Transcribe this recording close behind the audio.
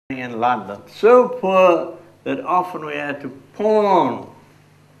in London, so poor that often we had to pawn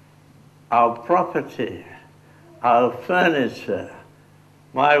our property, our furniture,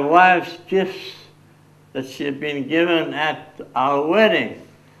 my wife's gifts that she had been given at our wedding.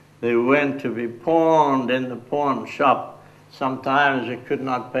 They went to be pawned in the pawn shop. Sometimes we could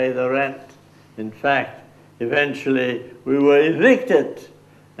not pay the rent. In fact, eventually we were evicted.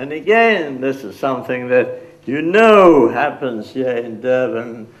 And again, this is something that you know happens here in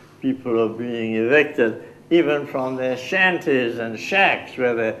Durban. People are being evicted, even from their shanties and shacks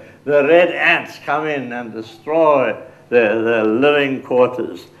where the red ants come in and destroy their living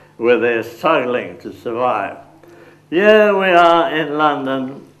quarters, where they're struggling to survive. Here we are in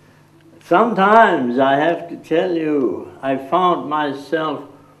London. Sometimes, I have to tell you, I found myself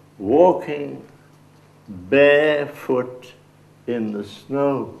walking barefoot in the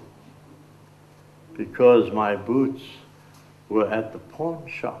snow because my boots were at the pawn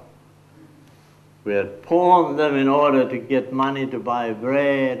shop. We had pawned them in order to get money to buy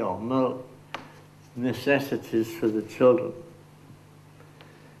bread or milk, necessities for the children.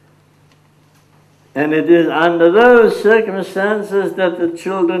 And it is under those circumstances that the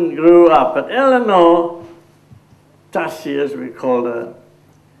children grew up. But Eleanor, Tassie as we called her,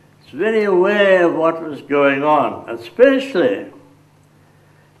 was very aware of what was going on, especially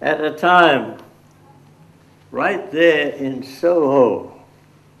at a time right there in Soho.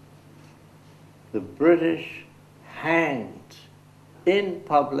 The British hanged in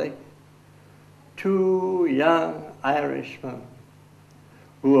public 2 young Irishmen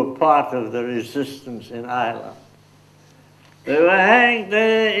who were part of the resistance in Ireland. They were hanged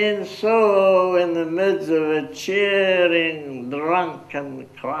there in Soho in the midst of a cheering, drunken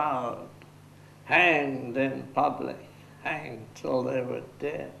crowd, hanged in public, hanged till they were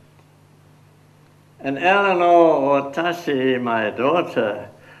dead. And Eleanor, or Tassie, my daughter,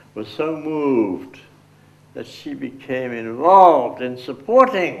 was so moved that she became involved in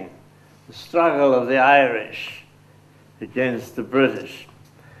supporting the struggle of the Irish against the British.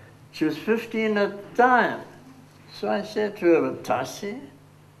 She was 15 at the time. So I said to her, Tassie,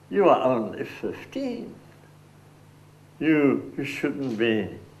 you are only 15. You shouldn't be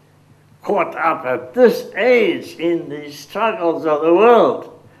caught up at this age in these struggles of the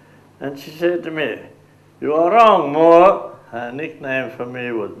world. And she said to me, you are wrong, Moore. Her nickname for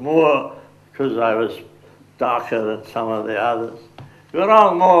me was Moore because I was darker than some of the others. You're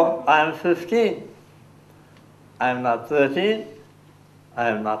wrong, Moore. I am 15. I am not 13. I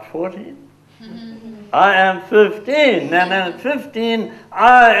am not 14. I am 15, and at 15,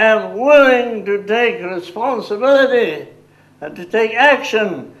 I am willing to take responsibility and to take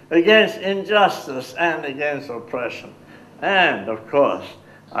action against injustice and against oppression. And, of course,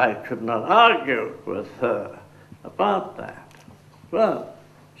 I could not argue with her about that. Well,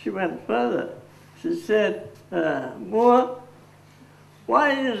 she went further. She said, Moore,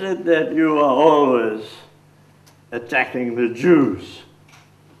 why is it that you are always attacking the Jews?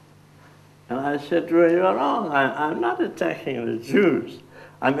 And I said to her, you're wrong. I'm not attacking the Jews.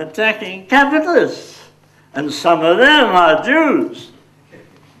 I'm attacking capitalists. And some of them are Jews.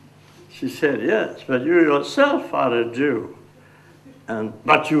 She said, yes, but you yourself are a Jew.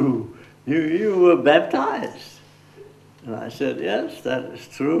 But you were baptized. And I said, yes, that is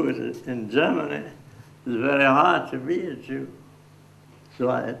true. In Germany, it's very hard to be a Jew. So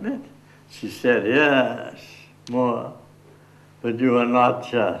I admit. She said, yes, Moore, but you were not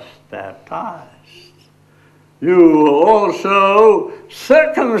just baptized. You were also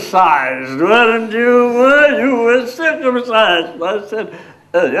circumcised, weren't you? You were circumcised. I said,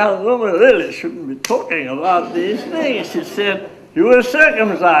 a young woman really shouldn't be talking about these things. She said, you were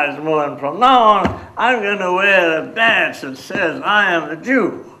circumcised, Moore, and from now on, I'm going to wear a badge that says I am a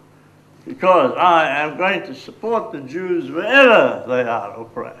Jew, because I am going to support the Jews wherever they are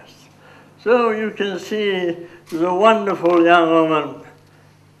oppressed. So you can see she's a wonderful young woman,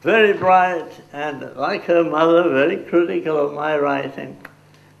 very bright, and like her mother, very critical of my writing,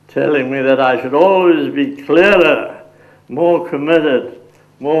 telling me that I should always be clearer, more committed,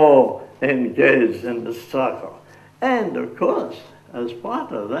 more engaged in the struggle. And of course, as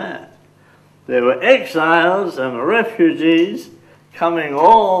part of that, there were exiles and refugees coming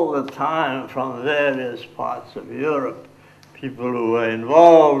all the time from various parts of Europe, people who were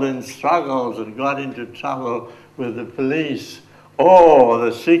involved in struggles and got into trouble with the police or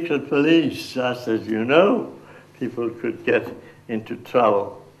the secret police, just as you know, people could get into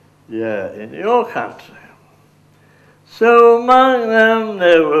trouble in your country. So among them,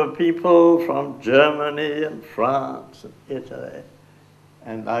 there were people from Germany and France and Italy.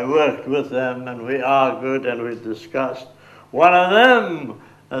 And I worked with them, and we argued and we discussed. One of them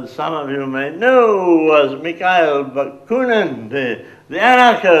as some of you may know, was Mikhail Bakunin, the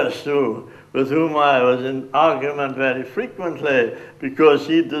anarchist with whom I was in argument very frequently, because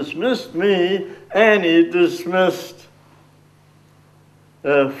he dismissed me and he dismissed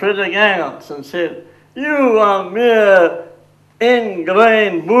Friedrich Engels and said, "You are mere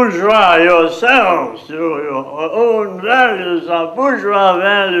ingrained bourgeois yourselves. Your own values are bourgeois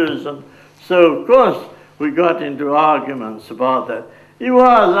values." And so, of course, we got into arguments about that. He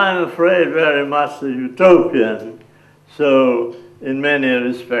was, I'm afraid, very much a utopian. So, in many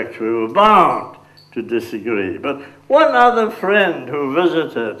respects, we were bound to disagree. But one other friend who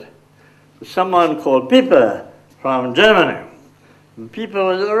visited was someone called Pieper from Germany. And Pieper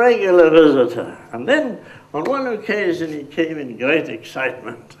was a regular visitor. And then, on one occasion, he came in great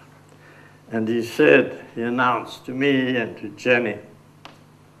excitement. And he said, he announced to me and to Jenny,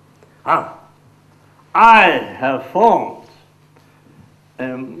 I have formed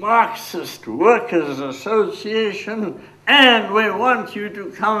a Marxist Workers' Association, and we want you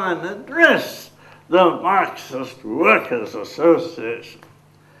to come and address the Marxist Workers' Association.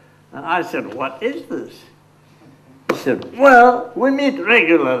 And I said, what is this? He said, well, we meet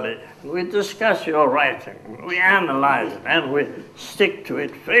regularly. We discuss your writing. We analyze it, and we stick to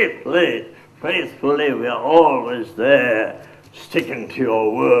it faithfully. Faithfully, we are always there, sticking to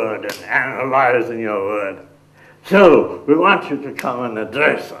your word and analyzing your word. So, we want you to come and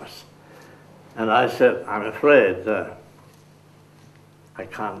address us. And I said, I'm afraid I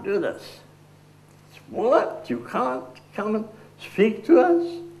can't do this. What? You can't come and speak to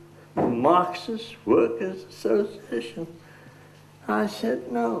us? The Marxist Workers' Association? I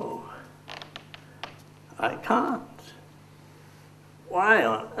said, no, I can't. Why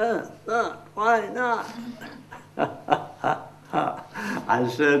on earth not? Why not? I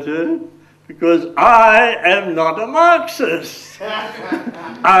said to him, because I am not a Marxist.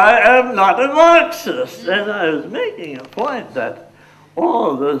 I am not a Marxist. And I was making a point that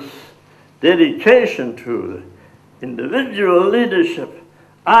all this dedication to individual leadership,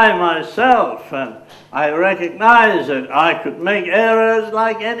 I myself, and I recognize that I could make errors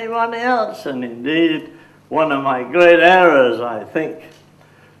like anyone else. And indeed, one of my great errors, I think,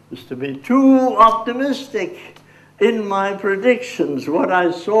 is to be too optimistic in my predictions. What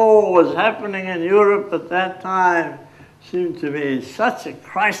I saw was happening in Europe at that time seemed to be such a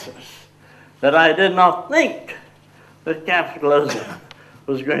crisis that I did not think that capitalism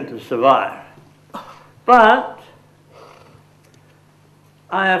was going to survive. But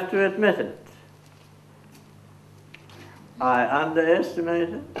I have to admit it. I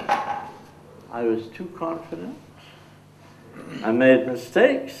underestimated. I was too confident. I made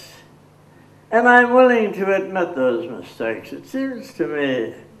mistakes. And I'm willing to admit those mistakes. It seems to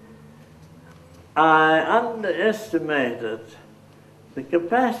me I underestimated the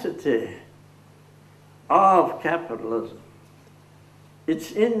capacity of capitalism,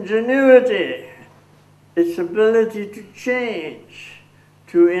 its ingenuity, its ability to change,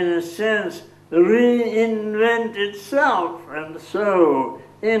 to, in a sense, reinvent itself. And so,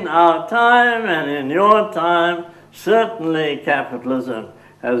 in our time and in your time, certainly capitalism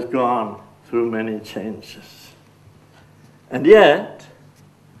has gone through many changes. And yet,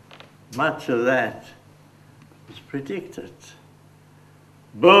 much of that was predicted,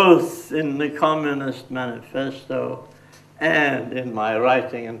 both in the Communist Manifesto and in my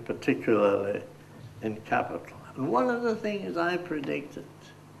writing, and particularly in Capital. And one of the things I predicted,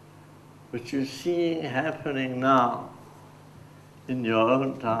 which you're seeing happening now in your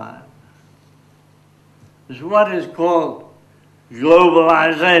own time, is what is called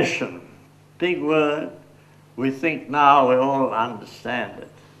globalization. Big word. We think now we all understand it.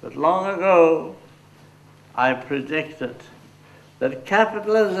 But long ago, I predicted that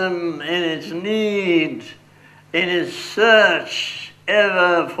capitalism, in its need, in its search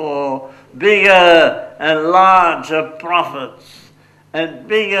ever for bigger and larger profits and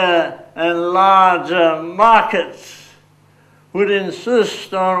bigger and larger markets, would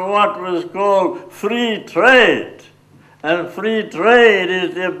insist on what was called free trade. And free trade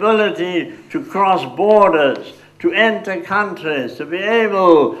is the ability to cross borders, to enter countries, to be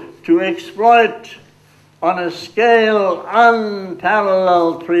able to exploit on a scale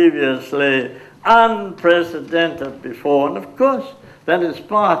unparalleled previously, unprecedented before. And of course, that is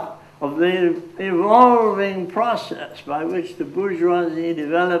part of the evolving process by which the bourgeoisie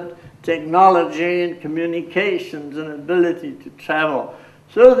developed technology and communications and ability to travel,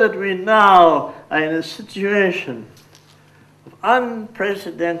 so that we now are in a situation of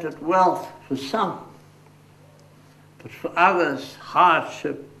unprecedented wealth for some, but for others,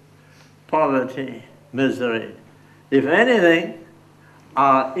 hardship, poverty, misery. If anything,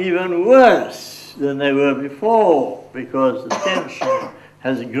 are even worse than they were before, because the tension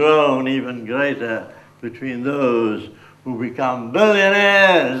has grown even greater between those who become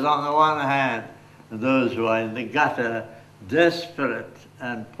billionaires on the one hand and those who are in the gutter, desperate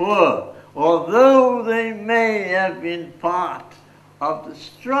and poor, although they may have been part of the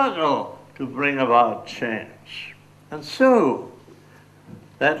struggle to bring about change. And so,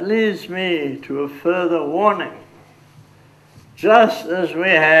 that leads me to a further warning. Just as we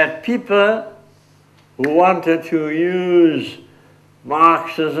had people who wanted to use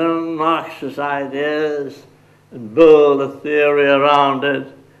Marxism, Marxist ideas, and build a theory around it,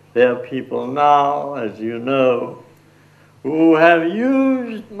 there are people now, as you know, who have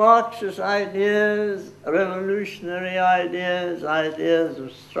used Marxist ideas, revolutionary ideas, ideas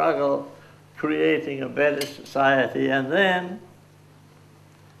of struggle, creating a better society, and then,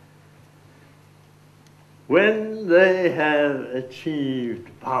 when they have achieved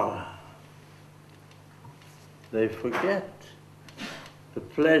power, they forget the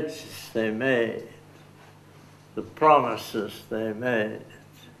pledges they made, the promises they made,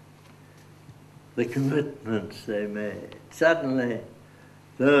 the commitments they made. Suddenly,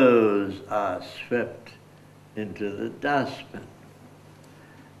 those are swept into the dustbin.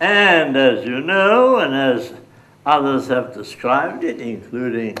 And as you know, and as others have described it,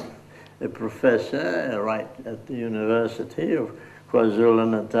 including a professor right at the University of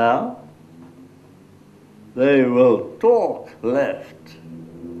KwaZulu-Natal, they will talk left,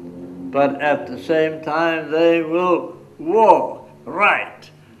 but at the same time they will walk right.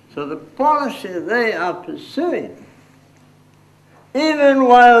 So the policy they are pursuing, even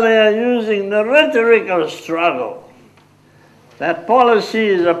while they are using the rhetoric of struggle, that policy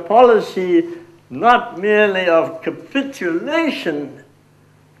is a policy not merely of capitulation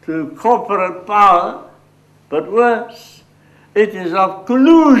to corporate power, but worse, it is of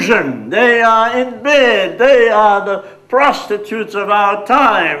collusion. They are in bed, they are the prostitutes of our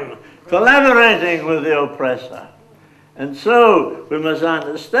time, collaborating with the oppressor. And so we must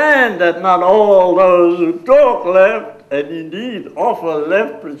understand that not all those who talk left and indeed offer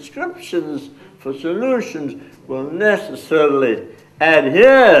left prescriptions for solutions will necessarily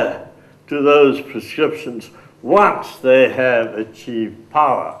adhere to those prescriptions once they have achieved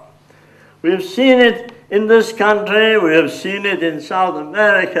power. We have seen it in this country, we have seen it in South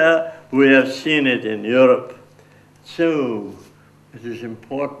America, we have seen it in Europe. So it is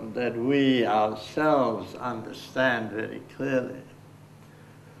important that we ourselves understand very clearly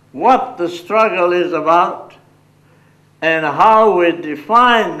what the struggle is about and how we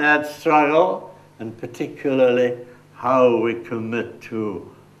define that struggle, and particularly how we commit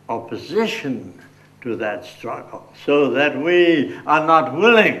to opposition to that struggle, so that we are not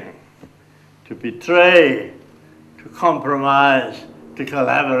willing to betray, to compromise, to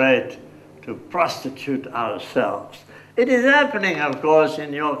collaborate, to prostitute ourselves. It is happening, of course,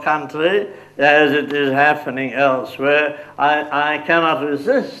 in your country, as it is happening elsewhere. I cannot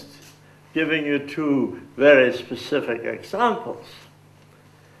resist giving you two very specific examples.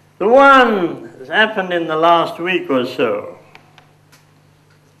 The one has happened in the last week or so.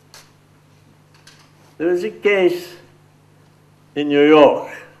 There was a case in New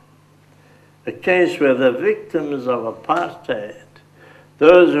York, a case where the victims of apartheid,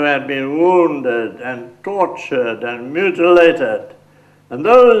 those who had been wounded and tortured and mutilated, and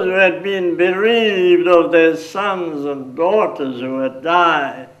those who had been bereaved of their sons and daughters who had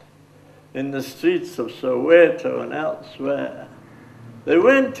died in the streets of Soweto and elsewhere, they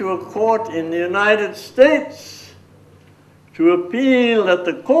went to a court in the United States to appeal that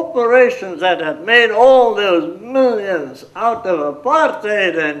the corporations that had made all those millions out of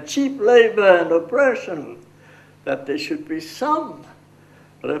apartheid and cheap labor and oppression, that there should be some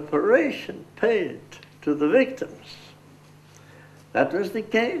reparation paid to the victims. That was the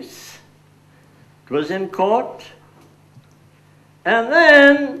case. It was in court. And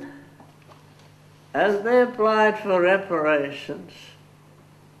then, as they applied for reparations,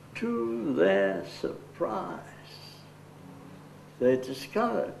 to their surprise, they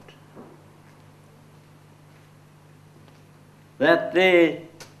discovered that the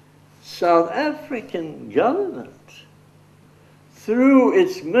South African government, through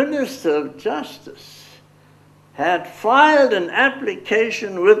its Minister of Justice, had filed an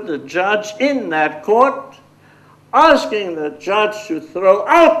application with the judge in that court, asking the judge to throw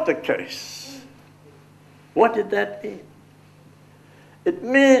out the case. What did that mean? It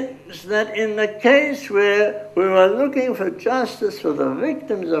means that in the case where we were looking for justice for the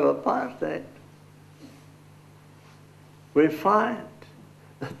victims of apartheid, we find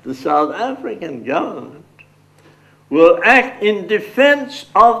that the South African government will act in defense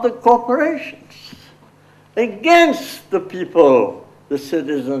of the corporations against the people, the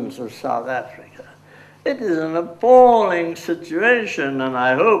citizens of South Africa. It is an appalling situation, and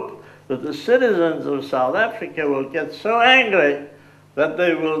I hope that the citizens of South Africa will get so angry that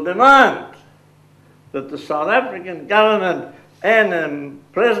they will demand that the South African government and the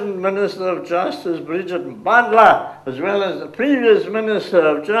present Minister of Justice, Bridget Mbandla, as well as the previous Minister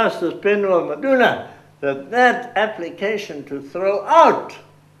of Justice, Penwell Maduna, that application to throw out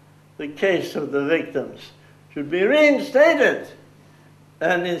the case of the victims should be reinstated.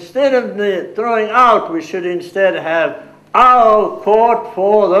 And instead of the throwing out, we should instead have our court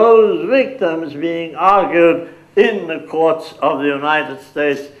for those victims being argued in the courts of the United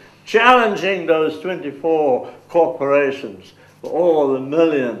States, challenging those 24 corporations for all the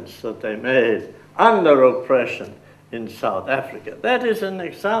millions that they made under oppression in South Africa. That is an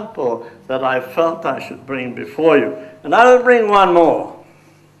example that I felt I should bring before you. And I will bring one more,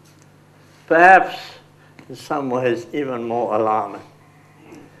 perhaps in some ways even more alarming.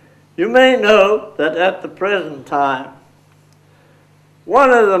 You may know that at the present time,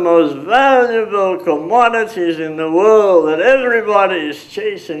 one of the most valuable commodities in the world that everybody is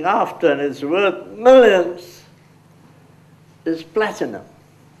chasing after, and it's worth millions, is platinum.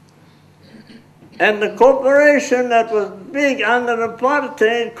 And the corporation that was big under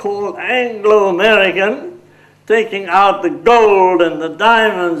apartheid, called Anglo-American, taking out the gold and the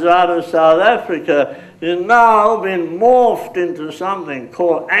diamonds out of South Africa, is now been morphed into something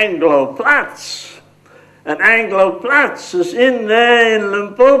called Anglo-Platz. And Anglo-Platz is in there in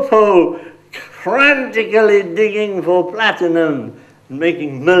Limpopo, frantically digging for platinum and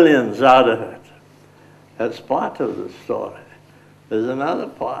making millions out of it. That's part of the story. There's another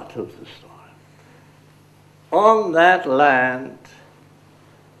part of the story. On that land,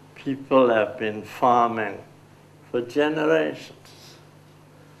 people have been farming for generations.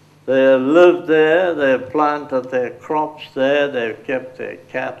 They have lived there, they have planted their crops there, they've kept their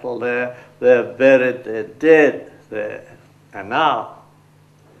cattle there, they have buried their dead there. And now,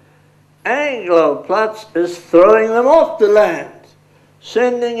 Anglo-Platz is throwing them off the land,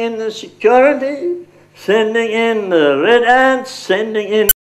 sending in the security, sending in the red ants, sending in